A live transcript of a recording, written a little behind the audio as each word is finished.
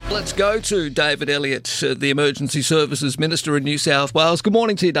Let's go to David Elliot, the Emergency Services Minister in New South Wales. Good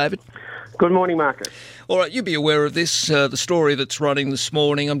morning to you, David. Good morning, Marcus. All right, you'll be aware of this, the story that's running this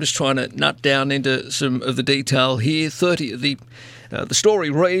morning. I'm just trying to nut down into some of the detail here. The story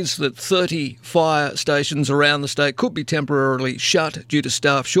reads that 30 fire stations around the state could be temporarily shut due to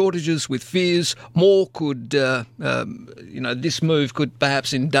staff shortages, with fears more could, this move could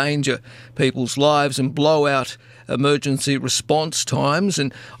perhaps endanger people's lives and blow out emergency response times.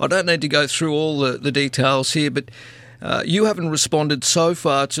 And I don't need to go through all the details here, but you haven't responded so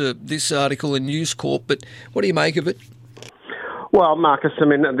far to this article in News Corp, but what do you make of it? Well, Marcus, I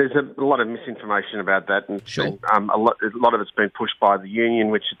mean, there's a lot of misinformation about that, and sure. a lot of it's been pushed by the union,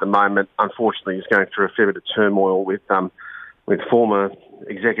 which at the moment, unfortunately, is going through a fair bit of turmoil with former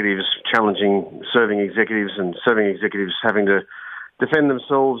executives challenging serving executives and serving executives having to defend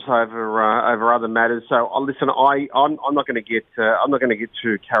themselves over other matters. So, listen, I'm not going to get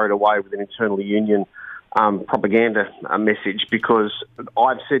too carried away with an internal union propaganda message, because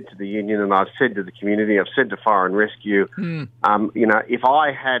I've said to the union and I've said to the community, I've said to Fire and Rescue, if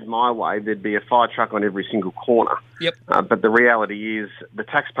I had my way, there'd be a fire truck on every single corner. Yep. But the reality is the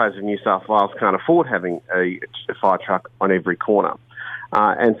taxpayers of New South Wales can't afford having a fire truck on every corner.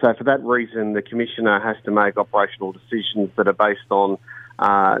 And so for that reason, the Commissioner has to make operational decisions that are based on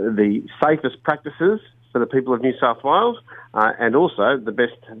the safest practices for the people of New South Wales, and also the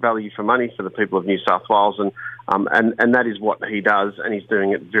best value for money for the people of New South Wales, and that is what he does, and he's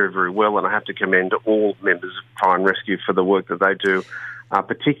doing it very, very well. And I have to commend all members of Fire and Rescue for the work that they do,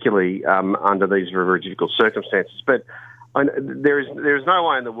 particularly under these very, very difficult circumstances. But there is no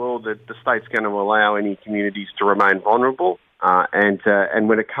way in the world that the state's going to allow any communities to remain vulnerable. And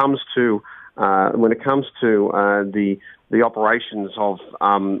when it comes to the operations of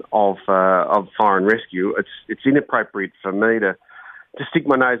Fire and Rescue, it's inappropriate for me to stick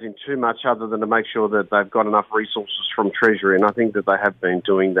my nose in too much, other than to make sure that they've got enough resources from Treasury, and I think that they have been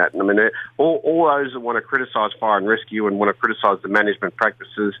doing that. And I mean, all those that want to criticise Fire and Rescue and want to criticise the management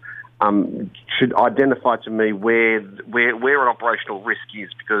practices should identify to me where an operational risk is,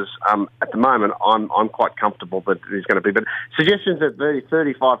 because at the moment I'm quite comfortable that there's going to be. But suggestions that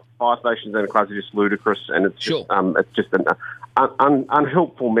 35 fire stations in a class are just ludicrous, and it's just, it's just an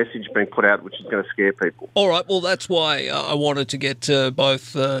unhelpful message being put out, which is going to scare people. All right, well, that's why I wanted to get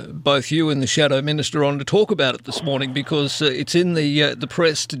both you and the Shadow Minister on to talk about it this morning, because it's in the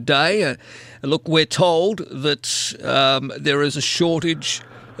press today. Look, we're told that there is a shortage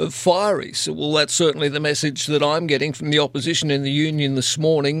of fireys. Well, that's certainly the message that I'm getting from the opposition in the union this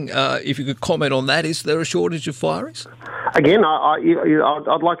morning. If you could comment on that, is there a shortage of fireys? Again,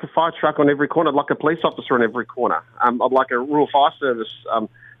 I'd like a fire truck on every corner. I'd like a police officer on every corner. I'd like a rural fire service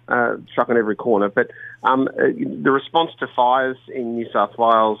truck on every corner. But the response to fires in New South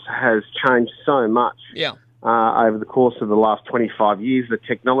Wales has changed so much. Yeah. Over the course of the last 25 years, the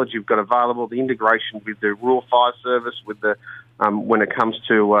technology we've got available, the integration with the rural fire service, with the when it comes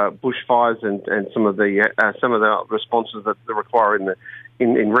to bushfires and some of the responses that they require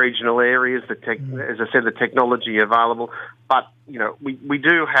in regional areas. As I said, the technology available, but we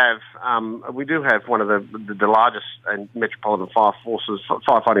do have one of the largest and metropolitan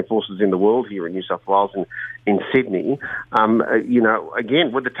firefighting forces in the world here in New South Wales and in Sydney.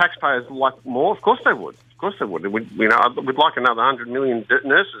 Again, would the taxpayers like more? Of course they would. Of course they would. We'd like another 100 million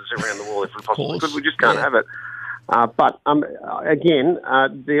nurses around the world if we possibly could. We just can't have it. But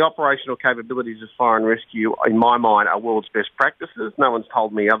the operational capabilities of Fire and Rescue, in my mind, are world's best practices. No one's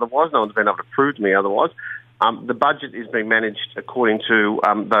told me otherwise. No one's been able to prove to me otherwise. The budget is being managed according to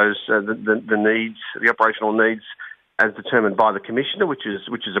the needs, the operational needs, as determined by the Commissioner, which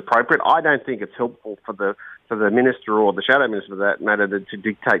is appropriate. I don't think it's helpful for the Minister or the Shadow Minister, for that matter, to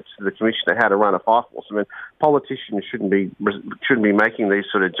dictate to the Commissioner how to run a fire force. I mean, politicians shouldn't be making these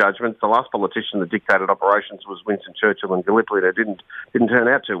sort of judgments. The last politician that dictated operations was Winston Churchill in Gallipoli. They didn't turn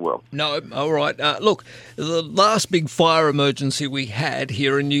out too well. No, all right. Look, the last big fire emergency we had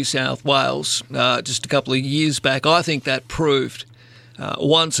here in New South Wales just a couple of years back, I think that proved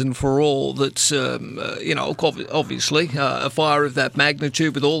once and for all that, obviously a fire of that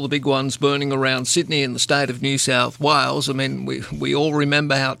magnitude, with all the big ones burning around Sydney and the state of New South Wales, I mean, we all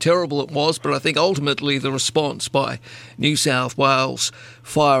remember how terrible it was, but I think ultimately the response by New South Wales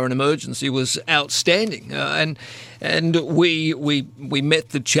Fire and Emergency was outstanding. And we met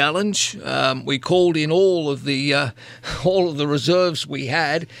the challenge. We called in all of the reserves we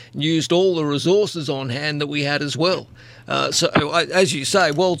had, and used all the resources on hand that we had as well. So, as you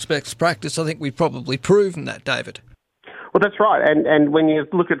say, world's best practice. I think we've probably proven that, David. Well, that's right. And when you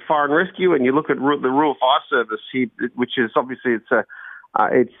look at Fire and Rescue and you look at the Rural Fire Service here, which is obviously it's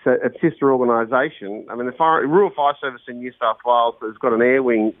it's a sister organisation. I mean, the Rural Fire Service in New South Wales has got an air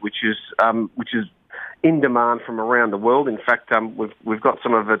wing which is in demand from around the world. In fact, we've got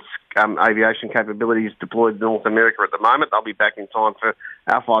some of its aviation capabilities deployed in North America at the moment. They'll be back in time for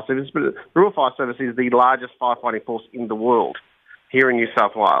our fire service. But the Rural Fire Service is the largest firefighting force in the world here in New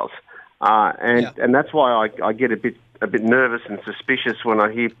South Wales, and that's why I get a bit nervous and suspicious when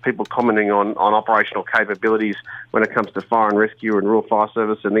I hear people commenting on operational capabilities when it comes to fire and rescue and Rural Fire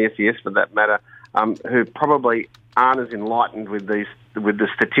Service and the SES for that matter, who probably aren't as enlightened with the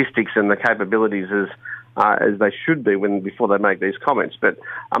statistics and the capabilities as they should be before they make these comments. But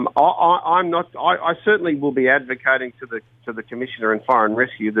I'm not. I certainly will be advocating to the Commissioner in Fire and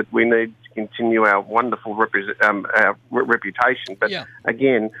Rescue that we need to continue our wonderful reputation. But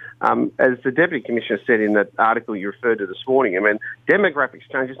again, as the Deputy Commissioner said in that article you referred to this morning, I mean, demographics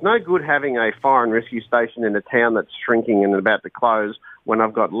change. It's no good having a fire and rescue station in a town that's shrinking and about to close when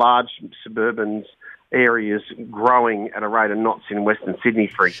I've got large suburban areas growing at a rate of knots in Western Sydney,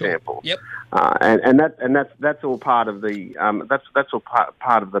 for example. Yep. That's all part of the that's all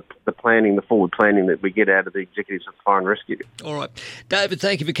part of the planning, the forward planning that we get out of the executives of Fire and Rescue. All right, David.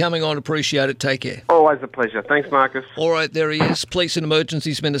 Thank you for coming on. Appreciate it. Take care. Always a pleasure. Thanks, Marcus. All right, there he is, Police and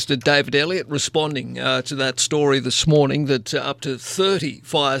Emergencies Minister David Elliot, responding to that story this morning that up to 30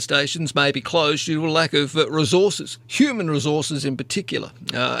 fire stations may be closed due to a lack of resources, human resources in particular,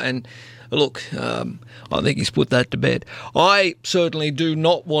 and. Look, I think he's put that to bed. I certainly do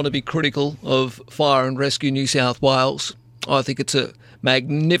not want to be critical of Fire and Rescue New South Wales. I think it's a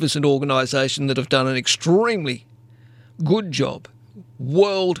magnificent organisation that have done an extremely good job,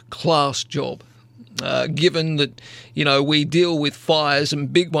 world-class job, given that, we deal with fires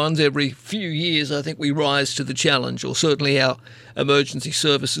and big ones every few years. I think we rise to the challenge, or certainly our emergency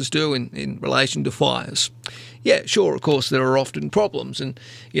services do in relation to fires. Yeah, sure, of course, there are often problems, and,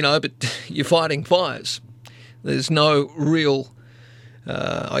 but you're fighting fires. There's no real,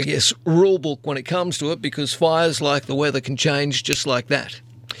 rule book when it comes to it, because fires, like the weather, can change just like that.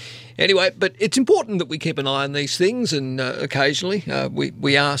 Anyway, but it's important that we keep an eye on these things, and occasionally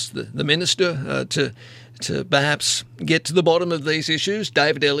we ask the Minister to perhaps get to the bottom of these issues.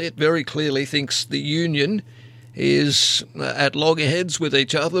 David Elliot very clearly thinks the union is at loggerheads with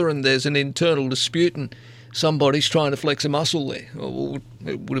each other and there's an internal dispute and somebody's trying to flex a muscle there. Or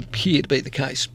it would appear to be the case.